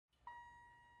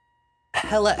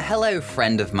Hello,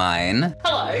 friend of mine.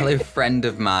 Hello. Hello, friend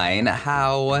of mine.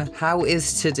 How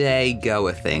is today going? Go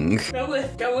with things.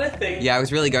 Yeah, I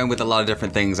was really going with a lot of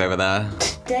different things over there.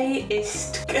 Today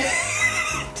is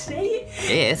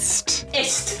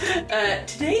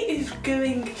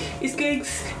going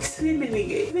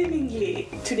swimmingly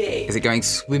today. Is it going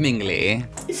swimmingly?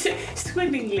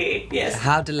 Swimmingly, yes.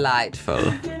 How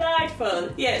delightful.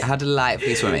 Delightful, yes. How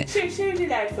delightfully swimming. So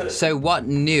delightful. So what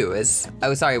news?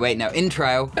 Oh, sorry, wait, no.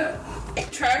 Intro.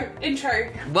 Intro.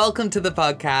 Welcome to the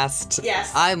podcast.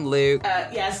 Yes. I'm Luke.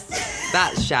 Yes.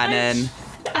 That's Shannon.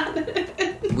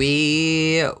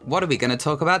 What are we going to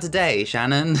talk about today,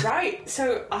 Shannon? Right,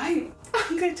 so I'm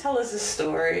going to tell us a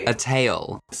story. A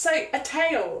tale. So, a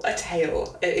tale,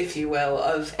 if you will,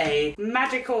 of a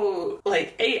magical,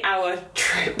 8-hour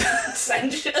trip,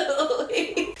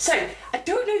 essentially. So, I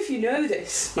don't know if you know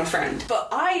this, my friend, but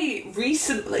I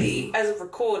recently, as of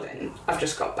recording, I've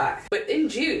just got back, but in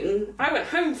June, I went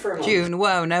home for a month. June?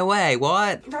 Whoa, no way.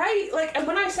 What? Right? And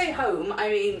when I say home, I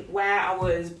mean where I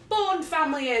was born,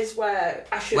 family is where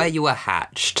I should... Where you were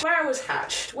hatched. Where I was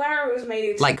hatched, where I was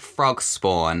made... Like frog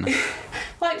spawn.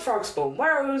 Like frog spawn,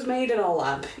 where I was made in a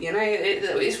lab,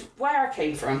 it's where I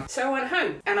came from. So I went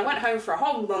home, and I went home for a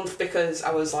whole month because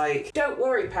I was like, don't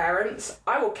worry parents,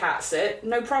 I will cat sit,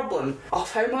 no problem.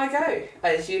 Off home I go,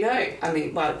 as you know. I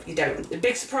mean, well, you don't, a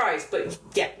big surprise, but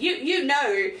yeah, you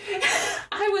know.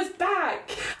 I was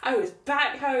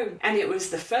back home, and it was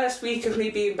the first week of me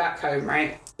being back home,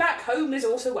 right? Back home is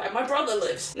also where my brother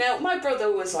lives. Now, my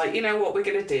brother was like, you know what we're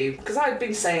gonna do? Because I'd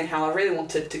been saying how I really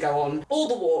wanted to go on all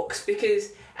the walks,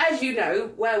 because as you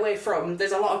know, where we're from,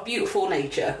 there's a lot of beautiful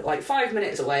nature, 5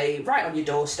 minutes away, right on your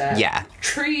doorstep. Yeah.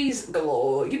 Trees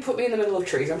galore. You put me in the middle of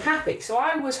trees, I'm happy. So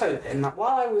I was hoping that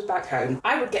while I was back home,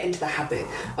 I would get into the habit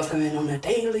of going on a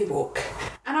daily walk.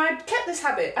 And I'd kept this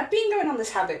habit. I'd been going on this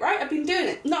habit, right? I'd been doing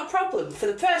it, not a problem. For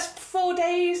the first 4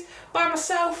 days, by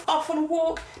myself, off on a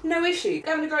walk, no issue.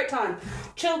 Having a great time.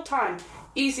 Chilled time.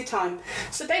 Easy time.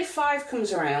 So day 5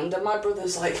 comes around and my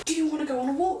brother's like, do you want to go on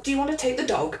a walk? Do you want to take the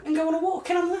dog and go on a walk?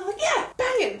 And I'm like, yeah,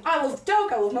 banging. I love the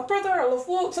dog, I love my brother, I love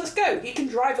walks, let's go. He can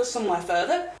drive us somewhere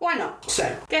further. Why not?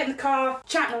 So, get in the car,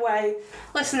 chatting away,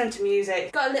 listening to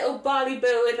music. Got a little Barley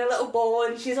Boo and a little ball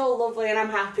and she's all lovely and I'm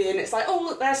happy and it's like, oh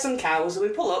look, there's some cows and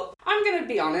we pull up. I'm going to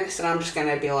be honest and I'm just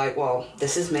going to be like, well,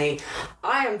 this is me.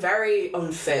 I am very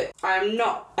unfit. I am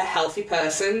not a healthy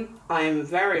person. I am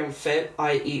very unfit.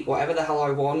 I eat whatever the hell I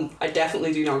want. I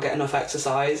definitely do not get enough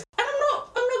exercise. And I'm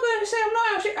not going to say I'm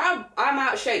not out of shape. I'm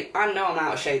out of shape. I know I'm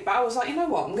out of shape. But I was like, you know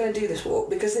what? I'm going to do this walk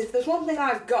because if there's one thing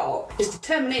I've got, it's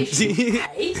determination. I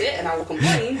hate it and I will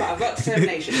complain, but I've got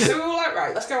determination. So we were like,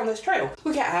 right, let's go on this trail.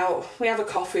 We get out. We have a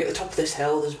coffee at the top of this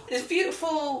hill. There's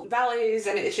beautiful valleys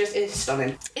and it's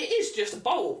stunning. It is just a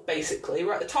bowl, basically.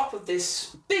 We're at the top of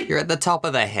this big... You're at the top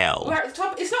of the hill. We're at the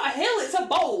top... It's not a hill, it's a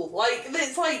bowl.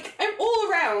 It's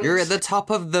all around. You're at the top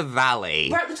of the valley.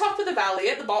 We're at the top of the valley.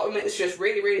 At the bottom, it's just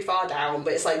really, really far down.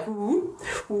 But it's like, whoop,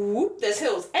 whoop. There's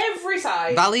hills every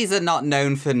side. Valleys are not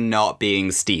known for not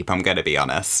being steep, I'm going to be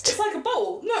honest. It's like a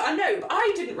bowl. No, I know, but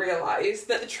I didn't realise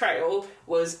that the trail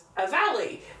was a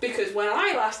valley. Because when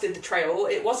I last did the trail,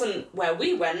 it wasn't where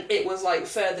we went. It was,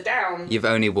 further down. You've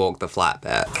only walked the flat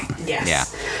bit. Yes. Yeah.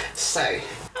 So...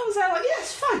 I was there yeah,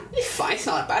 it's fine, it's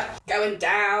not that bad. Going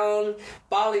down,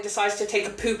 Barley decides to take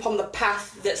a poop on the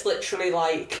path that's literally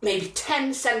maybe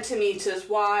 10 centimetres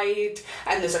wide,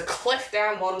 and there's a cliff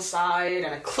down one side and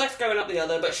a cliff going up the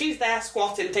other, but she's there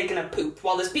squatting, taking a poop,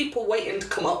 while there's people waiting to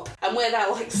come up, and we're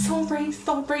there sorry,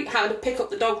 having to pick up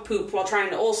the dog poop while trying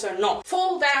to also not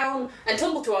fall down and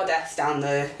tumble to our deaths down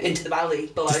into the valley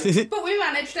below. But we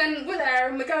managed, and we're there,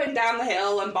 and we're going down the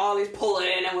hill, and Barley's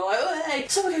pulling, and we're like, oh, hey.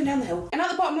 So we're going down the hill, and at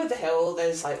the bottom of the hill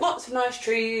there's lots of nice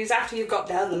trees after you've got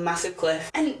down the massive cliff,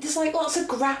 and there's lots of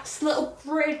grass, little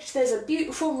bridge, there's a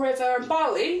beautiful river, and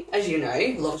Barley, as you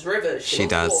know, loves rivers. She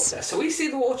loves does. Water. So we see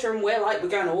the water and we're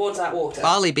going towards that water.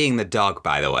 Barley being the dog,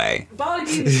 by the way. Barley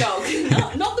being the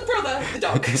dog, not the brother, the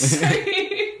dog.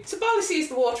 So Barley sees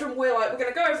the water and we're going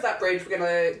to go over that bridge, we're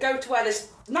going to go to where this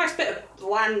nice bit of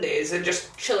land is and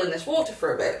just chill in this water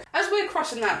for a bit. As we're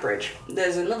crossing that bridge,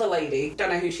 there's another lady, don't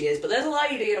know who she is, but there's a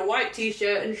lady in a white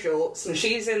t-shirt and shorts, and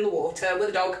she's in the water with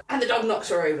a dog, and the dog knocks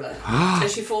her over. And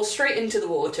she falls straight into the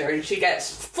water, and she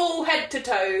gets full head to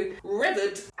toe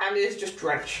rivered and is just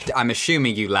drenched. I'm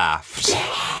assuming you laughed.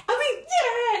 I mean,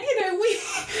 yeah,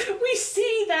 we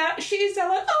see that she's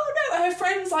like, oh no, her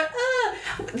friend's like,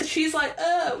 she's like,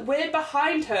 we're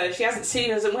behind her, she hasn't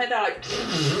seen us, and we're there like,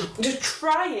 just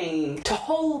trying to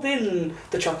hold in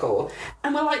the chuckle.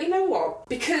 And we're like, you know what,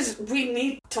 because we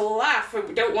need to laugh and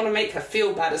we don't want to make her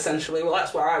feel bad, essentially. Well,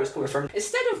 that's where I was coming from.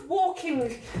 Instead of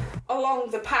walking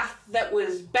along the path that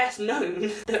was best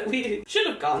known, that we should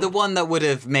have gone, The one that would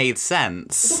have made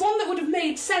sense. the one that would have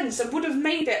made sense and would have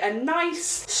made it a nice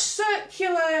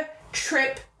circular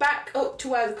trip back up to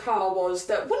where the car was,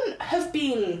 that wouldn't have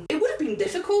been, it would have been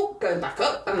difficult going back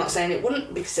up. I'm not saying it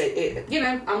wouldn't, because it you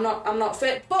know, I'm not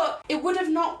fit, but it would have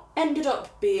not ended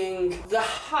up being the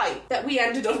height that we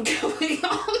ended up going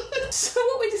on. So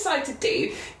what we decided to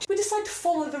do, we decided to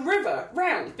follow the river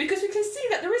round, because we can see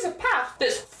that there is a path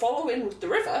that's following the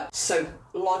river, so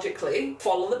logically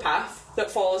follow the path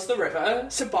that follows the river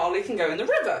so Barley can go in the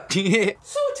river.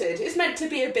 Sorted. It's meant to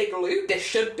be a big loop. This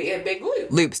should be a big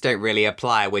loop. Loops don't really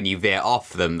apply when you veer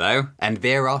off them, though. And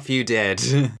veer off you did.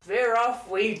 Veer off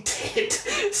we did.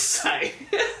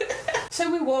 So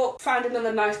we walked, found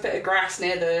another nice bit of grass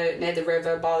near the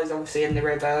river. Barley's obviously in the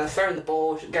river, throwing the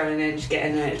ball, going in, just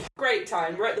getting it. Great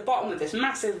time. We're at the bottom of this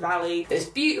massive valley. There's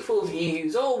beautiful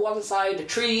views. All one side are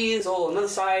trees, all another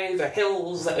side are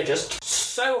hills that are just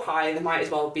so high they might as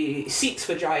well be seats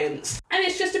for giants. And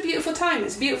it's just a beautiful time.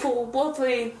 It's a beautiful,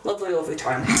 lovely, lovely, lovely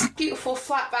time. Beautiful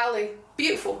flat valley.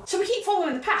 Beautiful. So we keep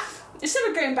following the path. Instead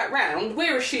of going back round,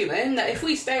 we're assuming that if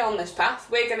we stay on this path,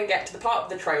 we're going to get to the part of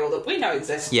the trail that we know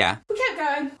exists. Yeah. We kept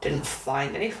going. Didn't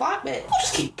find any flat bit. We'll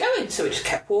just keep going. So we just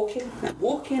kept walking and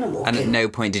walking and walking. And at no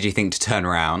point did you think to turn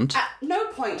around? At no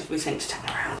point did we think to turn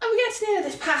around. And we get to the end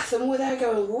of this path and we're there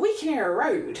going, well, we can hear a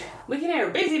road. We can hear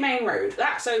a busy main road.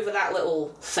 That's over that little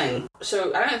thing.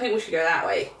 So I don't think we should go that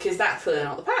way, because that's clearly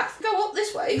not the path. Go up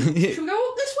this way. Should we go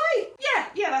up this way?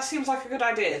 Yeah, that seems like a good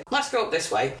idea. Let's go up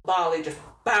this way. Barley just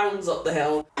bounds up the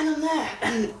hill. And I'm there.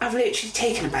 And I've literally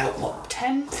taken about,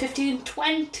 10, 15,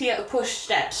 20 at a push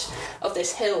steps of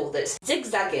this hill that's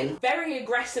zigzagging very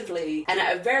aggressively and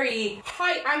at a very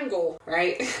high angle,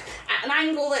 right? At an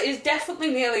angle that is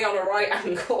definitely nearly on a right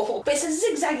angle. But it's a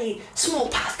zigzaggy small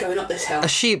path going up this hill. A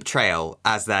sheep trail,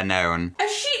 as they're known. A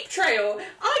sheep trail.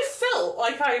 I felt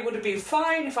like I would have been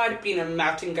fine if I'd been a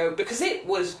mountain goat, because it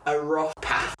was a rough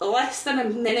path. Less than a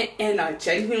minute in, I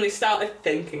genuinely started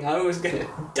thinking I was gonna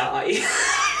die.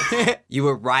 You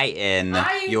were writing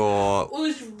your...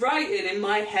 was writing in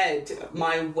my head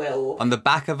my will. On the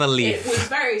back of a leaf. It was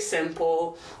very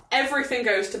simple. Everything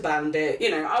goes to Bandit.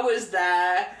 You know, I was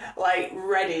there,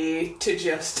 ready to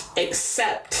just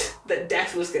accept that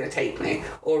death was going to take me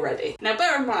already. Now,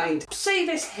 bear in mind, say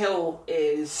this hill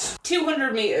is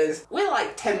 200 metres. We're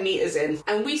 10 metres in,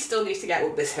 and we still need to get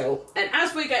up this hill. And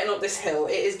as we're getting up this hill,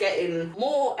 it is getting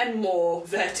more and more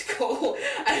vertical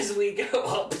as we go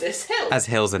up this hill. As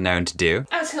hills are known to do.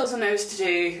 As hills are known to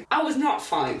do. I was not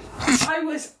fine. I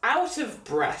was out of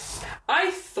breath.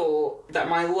 I thought that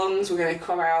my lungs were going to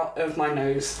come out of my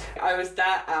nose. I was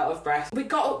that out of breath. We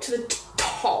got up to the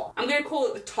top. I'm going to call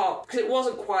it the top, because it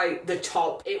wasn't quite the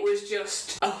top. It was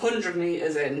just 100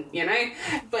 metres in, you know?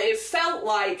 But it felt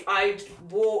like I'd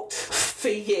walked for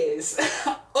years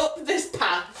up this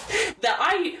path that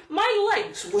my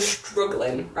legs were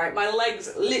struggling, right? My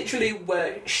legs literally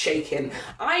were shaking.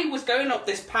 I was going up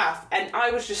this path and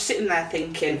I was just sitting there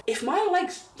thinking, if my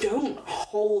legs don't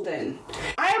hold in,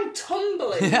 I am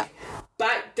tumbling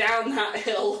back down that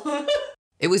hill.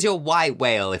 It was your white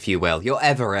whale, if you will, your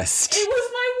Everest. It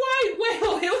was my white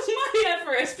whale. It was my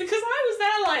Everest, because I was there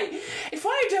if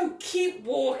I don't keep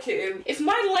walking, if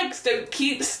my legs don't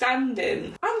keep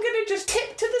standing, I'm going to just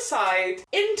tip to the side,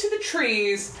 into the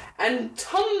trees, and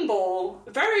tumble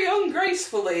very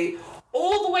ungracefully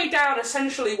all the way down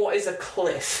essentially what is a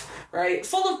cliff, right?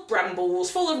 Full of brambles,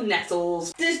 full of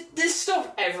nettles. There's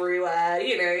stuff everywhere,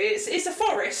 you know, it's a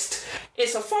forest.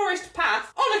 It's a forest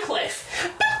path on a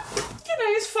cliff. But, you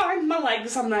know, it's fine. My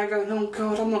legs, I'm there going, oh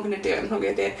God, I'm not going to do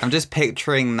it. I'm just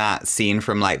picturing that scene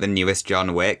from, the newest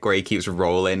John Wick where he keeps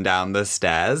rolling down the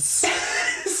stairs.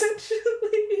 Essentially.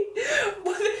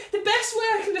 Well, the best way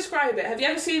I can describe it, have you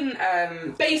ever seen,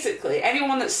 basically,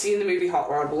 anyone that's seen the movie Hot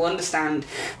Rod will understand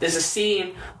there's a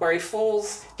scene where he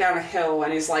falls down a hill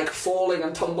and he's, falling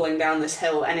and tumbling down this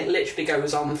hill, and it literally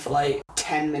goes on for,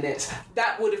 10 minutes.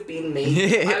 That would have been me.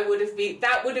 That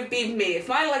would have been me. If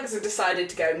my legs had decided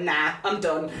to go, nah, I'm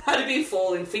done, I'd have been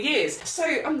falling for years. So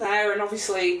I'm there, and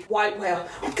obviously, white whale,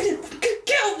 I'm gonna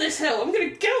get up this hill.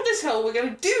 We're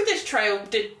gonna do this trail.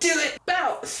 To do it.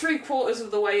 About 3/4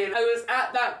 of the way in, I was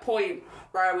at that point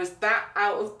where I was that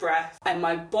out of breath and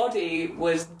my body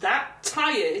was that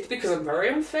tired because I'm very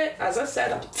unfit. As I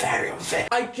said, I'm very unfit.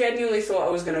 I genuinely thought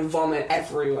I was going to vomit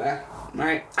everywhere.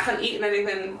 Right? I hadn't eaten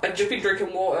anything, I'd just been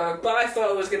drinking water, but I thought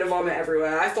I was going to vomit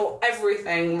everywhere. I thought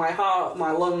everything, my heart,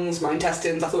 my lungs, my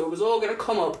intestines, I thought it was all going to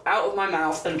come up out of my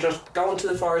mouth and just go onto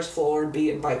the forest floor and be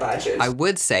eaten by badgers. I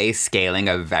would say scaling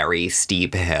a very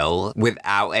steep hill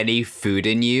without any food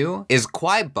in you is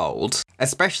quite bold,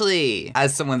 especially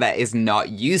as someone that is not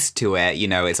used to it. You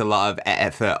know, it's a lot of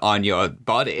effort on your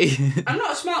body. I'm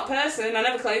not a smart person, I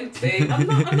never claimed to be. I'm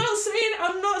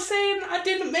not saying I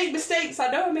didn't make mistakes.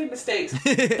 I know I made mistakes.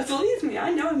 Believe me, I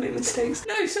know I made mistakes.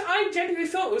 No, so I genuinely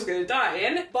thought I was going to die,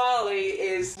 and Barley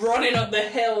is running up the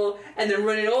hill and then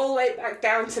running all the way back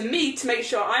down to me to make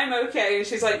sure I'm okay, and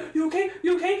she's like, you okay?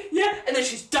 You okay? Yeah. And then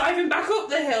she's diving back up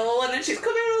the hill, and then she's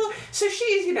coming all... So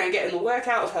she's, you know, getting the work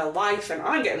out of her life, and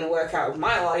I'm getting the work out of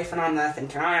my life, and I'm there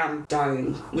thinking, I am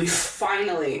dying. We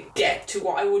finally get to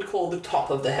what I would call the top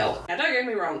of the hill. Now, don't get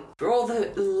me wrong, for all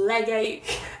the leg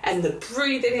ache and the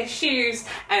breathing issues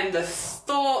and the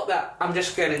thought that I'm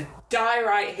just going to die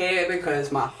right here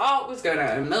because my heart was going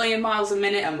at 1,000,000 miles a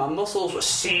minute and my muscles were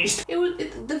seized.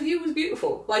 The view was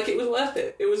beautiful. Like, it was worth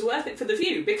it. It was worth it for the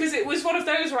view, because it was one of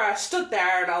those where I stood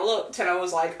there and I looked and I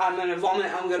was like, I'm going to vomit,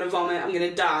 I'm going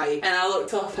to die. And I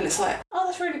looked up and it's like, oh,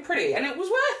 that's really pretty. And it was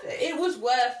worth it. It was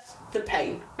worth the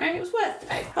pain, right? It was worth the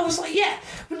pain. I was like, yeah,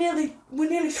 we're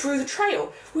nearly through the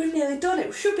trail. We've nearly done it.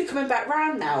 We should be coming back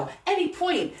round now. Any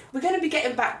point, we're going to be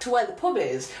getting back to where the pub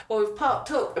is, where we've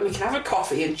parked up, and we can have a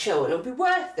coffee and chill. It'll be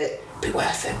worth it.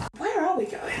 Where are we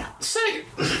going? So,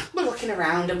 we're looking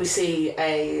around and we see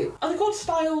are they called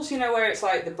stiles? You know, where it's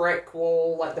like the brick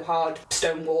wall, like the hard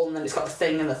stone wall, and then it's got the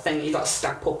thing and the thing, you got to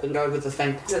stack up and go over the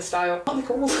thing. Is it a stile? What are they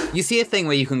called? You see a thing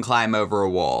where you can climb over a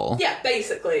wall. Yeah,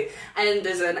 basically. And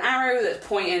there's an arrow that's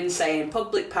pointing saying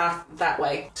public path that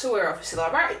way. So we're obviously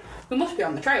like, right, we must be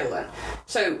on the trail then.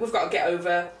 So we've got to get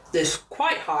over this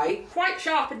quite high, quite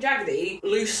sharp and jaggedy,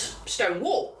 loose stone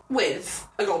wall with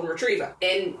a golden retriever.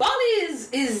 And Barley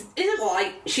isn't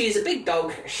light. She's a big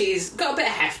dog. She's got a bit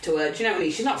of heft to her. Do you know what I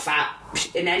mean? She's not fat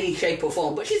in any shape or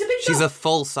form, but she's a big dog. She's a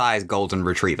full-size golden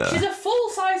retriever. She's a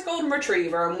full-size golden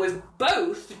retriever, and we've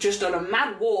both just done a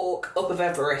mad walk up of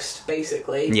Everest,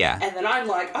 basically. Yeah. And then I'm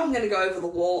like, I'm going to go over the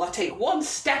wall. I take one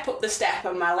step up the step,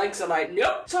 and my legs are like,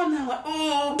 nope. So I'm there like,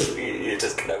 oh, please,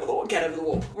 just get over the wall. Get over the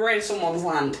wall. We're in someone's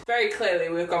land. Very clearly,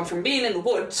 we've gone from being in the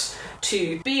woods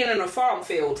to being in a farm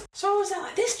field. So I was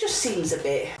like, this just seems a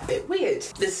bit weird.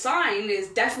 The sign is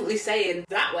definitely saying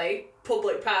that way.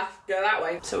 Public path, go that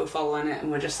way. So we're following it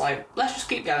and we're just like, let's just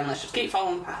keep going, let's just keep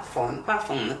following the path, following the path,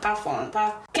 following the path, following the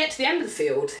path. Get to the end of the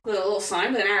field with a little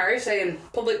sign with an arrow saying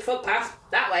public footpath,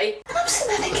 that way. And I'm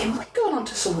sitting there thinking, we're going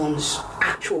onto someone's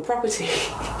actual property.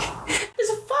 There's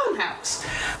a farmhouse.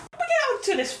 We get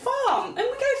onto this farm and we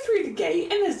go through the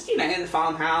gate and there's, you know, the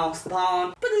farmhouse, the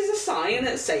barn, but there's a sign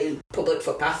that's saying public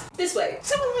footpath this way.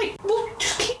 So we're like, well,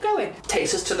 just keep going.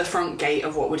 Takes us to the front gate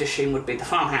of what we'd assume would be the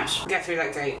farmhouse. Get through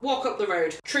that gate, walk up the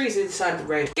road, trees either side of the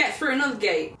road, get through another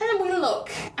gate, and then we look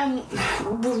and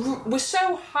we're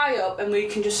so high up and we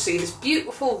can just see this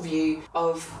beautiful view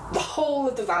of the whole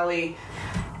of the valley.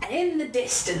 And in the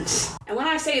distance, and when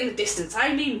I say in the distance,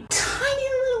 I mean tiny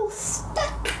little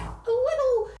speck, a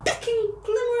little becking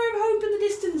glimmer of hope in the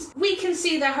distance. We can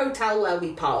see the hotel where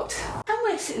we parked. And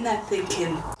we're sitting there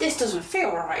thinking, this doesn't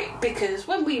feel right, because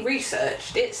when we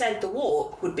researched, it said the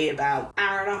walk would be about an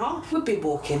hour and a half. We'd be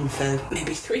walking for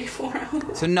maybe 3-4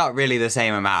 hours. So not really the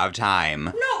same amount of time.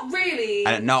 Not really.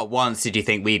 And not once did you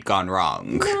think we'd gone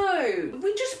wrong. No,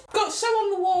 we just got so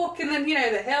on the walk and then, you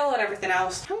know, the hill and everything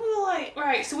else. And we were like,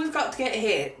 right, so we've got to get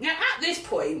here. Now, at this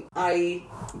point, I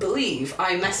believe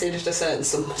I messaged a certain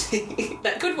somebody.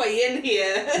 That good way in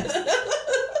here.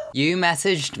 You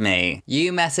messaged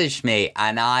me,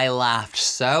 and I laughed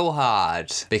so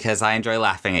hard because I enjoy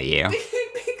laughing at you.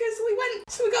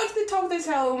 So we got to the top of this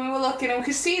hill and we were looking and we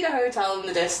could see the hotel in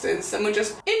the distance and we're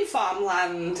just in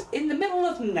farmland, in the middle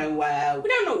of nowhere. We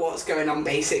don't know what's going on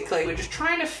basically. We're just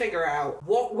trying to figure out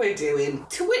what we're doing.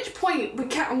 To which point we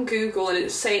get on Google and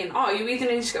it's saying, oh, you either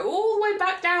need to go all the way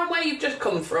back down where you've just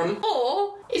come from,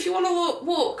 or if you want to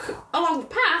walk along the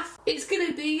path, it's going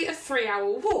to be a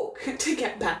 3-hour walk to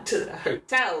get back to the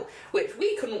hotel, which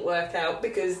we couldn't work out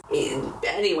because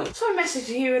anyway. So I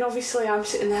messaged you and obviously I'm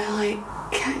sitting there like,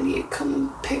 can you come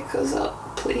and pick us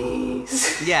up,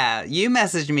 please? Yeah, you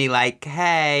messaged me like,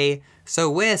 hey, so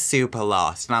we're super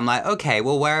lost. And I'm like, okay,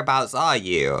 well, whereabouts are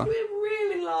you? We're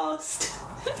really lost.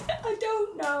 I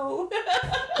don't know.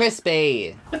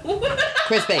 Crispy.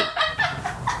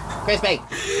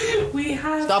 We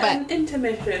have Stop an it.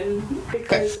 intermission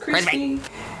because Crispy.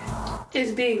 Crispy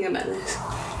is being a menace.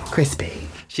 Crispy.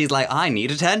 She's like, I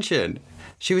need attention.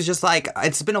 She was just like,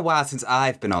 it's been a while since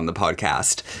I've been on the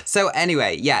podcast. So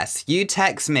anyway, yes, you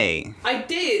text me. I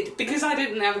did, because I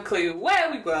didn't have a clue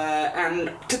where we were,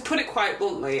 and to put it quite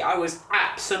bluntly, I was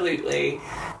absolutely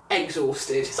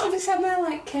exhausted. So obviously I'm there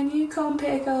like, can you come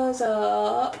pick us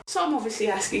up? So I'm obviously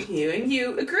asking you, and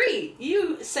you agree.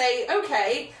 You say,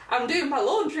 okay, I'm doing my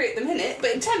laundry at the minute,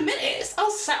 but in 10 minutes I'll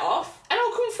set off and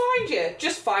I'll come find you.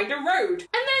 Just find a road. And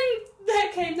then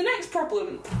there came the next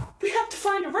problem. We had to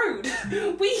find a road.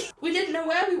 We didn't know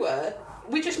where we were.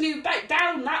 We just knew back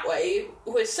down that way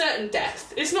was certain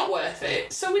death. It's not worth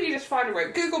it. So we needed to find a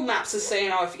road. Google Maps is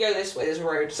saying, oh, if you go this way, there's a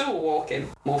road. So we're walking.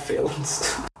 More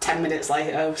fields. 10 minutes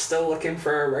later, we're still looking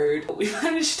for a road. But we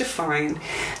managed to find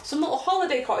some little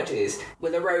holiday cottages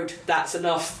with a road. That's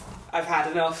enough. I've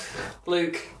had enough.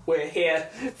 Luke, we're here.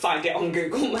 Find it on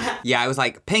Google Maps. Yeah, I was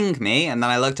like, ping me. And then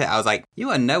I looked at it, I was like, you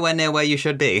are nowhere near where you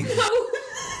should be. No.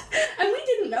 And we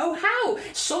didn't know how.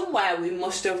 Somewhere we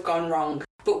must have gone wrong.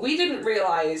 But we didn't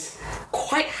realise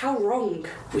quite how wrong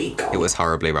we got. It was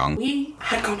horribly wrong. We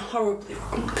had gone horribly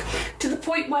wrong. To the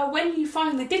point where when you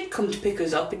finally did come to pick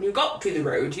us up and you got to the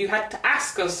road, you had to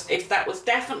ask us if that was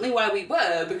definitely where we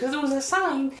were, because there was a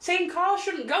sign saying cars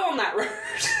shouldn't go on that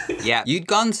road. Yeah, you'd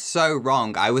gone so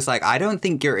wrong. I was like, I don't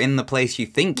think you're in the place you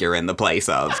think you're in the place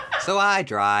of. So I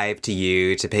drive to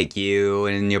you to pick you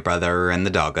and your brother and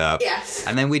the dog up. Yes.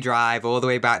 And then we drive all the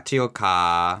way back to your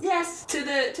car. Yes, to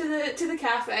the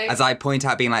cafe. As I point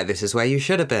out, being like, this is where you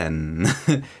should have been.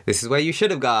 This is where you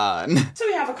should have gone. So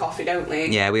we have a coffee, don't we?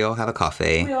 Yeah, we all have a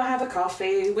coffee. We all have a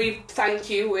coffee. We thank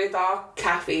you with our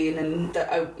caffeine and the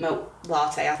oat milk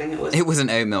latte, I think it was. It was an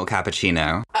oat milk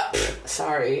cappuccino.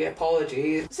 Sorry,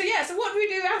 apologies. So yeah, so what do we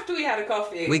do after we had a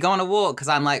coffee? We go on a walk because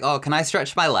I'm like, oh, can I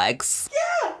stretch my legs?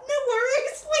 Yeah, no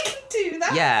worries. We can do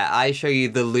that. Yeah, I show you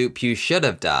the loop you should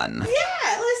have done.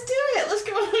 Yeah, let's do it. Let's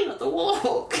go on another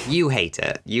walk. You hate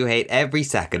it. You hate every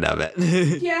second of it.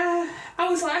 Yeah, I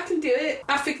was like, I can do it.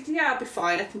 I figured, yeah, I'll be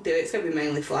fine. I can do it. It's going to be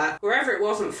mainly flat. Wherever it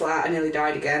wasn't flat, I nearly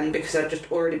died again because I'd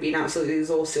just already been absolutely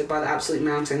exhausted by the absolute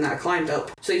mountain that I climbed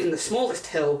up. So even the smallest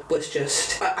hill was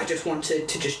just, I just wanted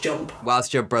to just jump.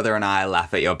 Whilst your brother and I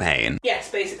laugh at your pain.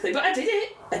 Yes, basically. But I did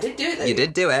it. I did do it though. You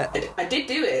did do it. I did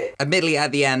do it. Admittedly,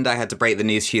 at the end, I had to break the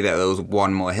news to you that there was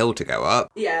one more hill to go up.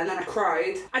 Yeah, and then I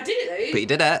cried. I did it though. But you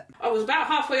did it. I was about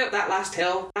halfway up that last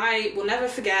hill. I will never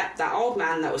forget that old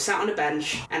man that was sat on a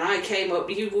bench, and I came up,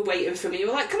 you were waiting for me, you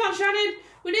were like, come on Shannon,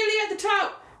 we're nearly at the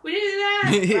top. We're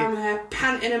nearly there. I'm there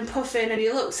panting and puffing, and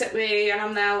he looks at me, and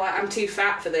I'm there like, I'm too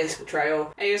fat for this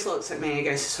trail. And he just looks at me and he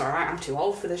goes, it's alright, I'm too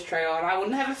old for this trail. And I will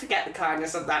never forget the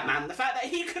kindness of that man. The fact that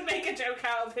he could make a joke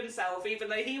out of himself, even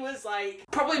though he was like,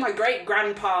 probably my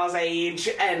great-grandpa's age,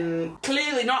 and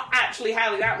clearly not actually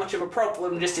having that much of a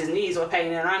problem, just his knees were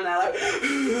paining, and I'm there like,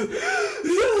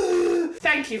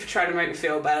 thank you for trying to make me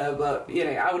feel better, but, you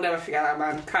know, I will never forget that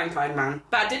man. Kind man.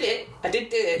 But I did it. I did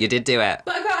do it. You did do it.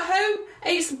 But I got home,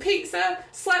 ate some pizza,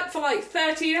 slept for like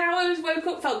 13 hours, woke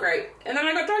up, felt great. And then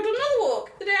I got dragged on another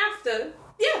walk the day after.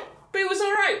 Yeah, but it was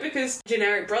alright because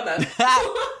generic brother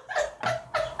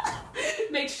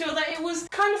made sure that it was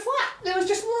kind of flat. There was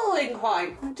just a little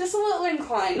incline. Just a little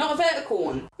incline, not a vertical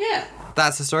one. Yeah.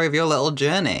 That's the story of your little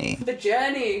journey. The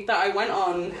journey that I went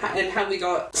on and how we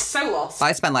got so lost.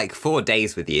 I spent like 4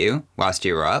 days with you whilst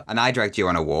you were up, and I dragged you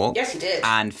on a walk. Yes, you did.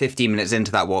 And 15 minutes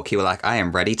into that walk, you were like, I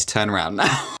am ready to turn around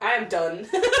now. I am done.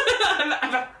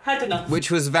 I've had enough.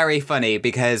 Which was very funny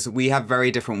because we have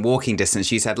very different walking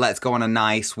distance. You said, let's go on a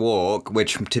nice walk,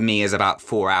 which to me is about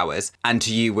 4 hours, and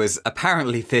to you was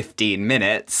apparently 15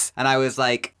 minutes. And I was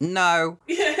like, no.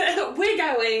 We're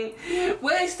going.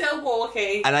 We're still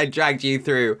walking. And I dragged you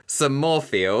through some more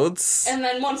fields. And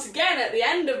then once again, at the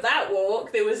end of that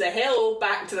walk, there was a hill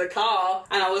back to the car.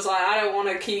 And I was like, I don't want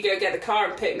to, can you go get the car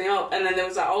and pick me up? And then there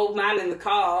was that old man in the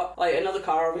car, like another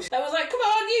car obviously, that was like, come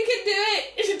on, you can do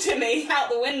it, to me out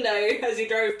the window as he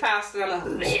drove past. And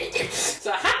I'm like,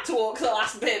 so I had to walk the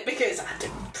last bit because I had to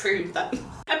prove that.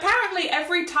 Apparently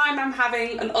every time I'm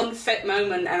having an unfit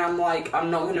moment and I'm like, I'm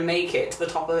not going to make it to the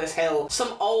top of this hill,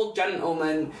 some old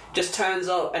gentleman just turns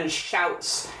up and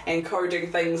shouts encouraging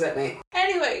things at me.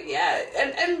 Anyway, yeah,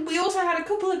 and we also had a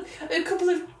couple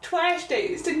of trash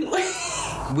days, didn't we?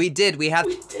 We did. We had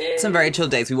some very chill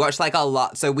days. We watched like a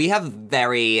lot. So we have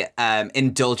very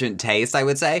indulgent taste, I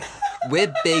would say.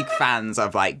 We're big fans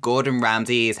of like Gordon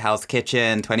Ramsay's Hell's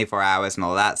Kitchen, 24 Hours and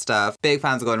all that stuff. Big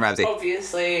fans of Gordon Ramsay.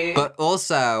 Obviously. But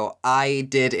also, I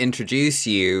did introduce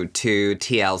you to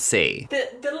TLC.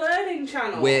 The Learning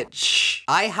Channel. Which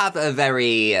I have a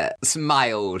very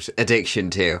mild addiction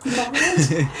to.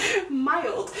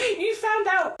 Mild. You found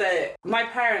out that my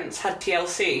parents had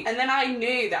TLC, and then I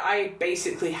knew that I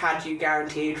basically had you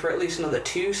guaranteed for at least another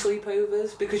 2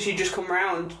 sleepovers because you just come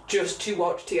round just to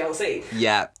watch TLC.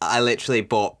 Yeah, I literally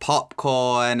bought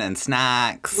popcorn and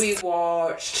snacks. We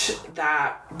watched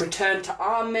that Return to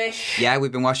Amish. Yeah, we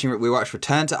watched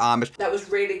Return to Amish. That was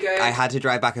really good. I had to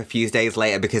drive back a few days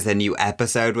later because the new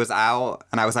episode was out,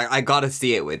 and I was like, I gotta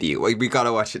see it with you. We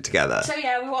gotta watch it together. So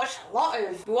yeah, we watched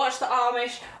we watched the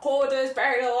Amish, Hoarders,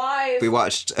 Buried Alive. We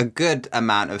watched a good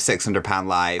amount of £600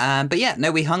 Live. But yeah,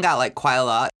 no, we hung out like quite a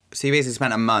lot. So you basically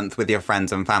spent a month with your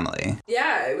friends and family.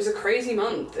 Yeah, it was a crazy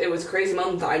month.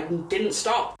 I didn't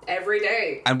stop every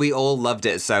day. And we all loved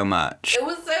it so much. It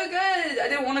was so good. I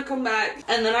didn't want to come back.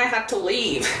 And then I had to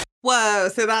leave. Whoa,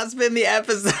 so that's been the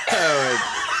episode.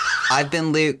 I've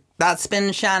been Luke. That's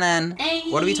been Shannon.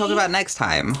 Hey. What are we talking about next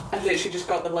time? I've literally just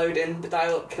got the the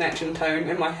dial-up connection tone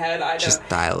in my head. Just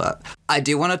dial up. I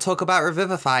do want to talk about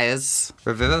revivifiers.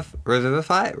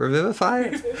 Revivify?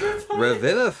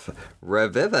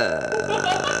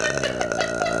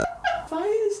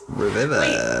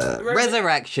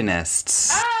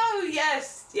 Resurrectionists. Oh,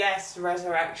 yes,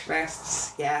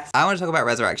 resurrectionists, yes. I want to talk about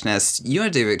resurrectionists. You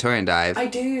want to do Victorian Dive? I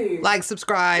do. Like,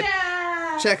 subscribe. Yeah.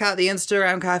 Check out the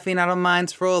Instagram Caffeine Adult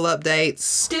Minds for all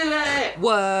updates. Do it.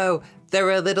 Whoa. There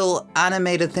are little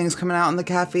animated things coming out on the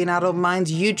Caffeine Adult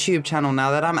Minds YouTube channel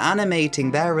now that I'm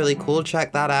animating. They're really cool.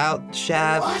 Check that out.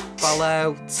 Share,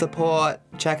 follow, support.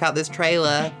 Check out this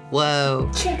trailer.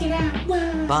 Whoa. Check it out.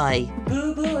 Whoa. Bye.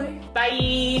 Boo boy.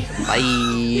 Bye.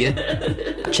 Bye.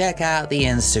 Check out the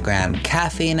Instagram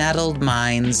Caffeine Adult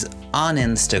Minds on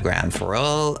Instagram for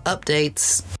all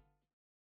updates.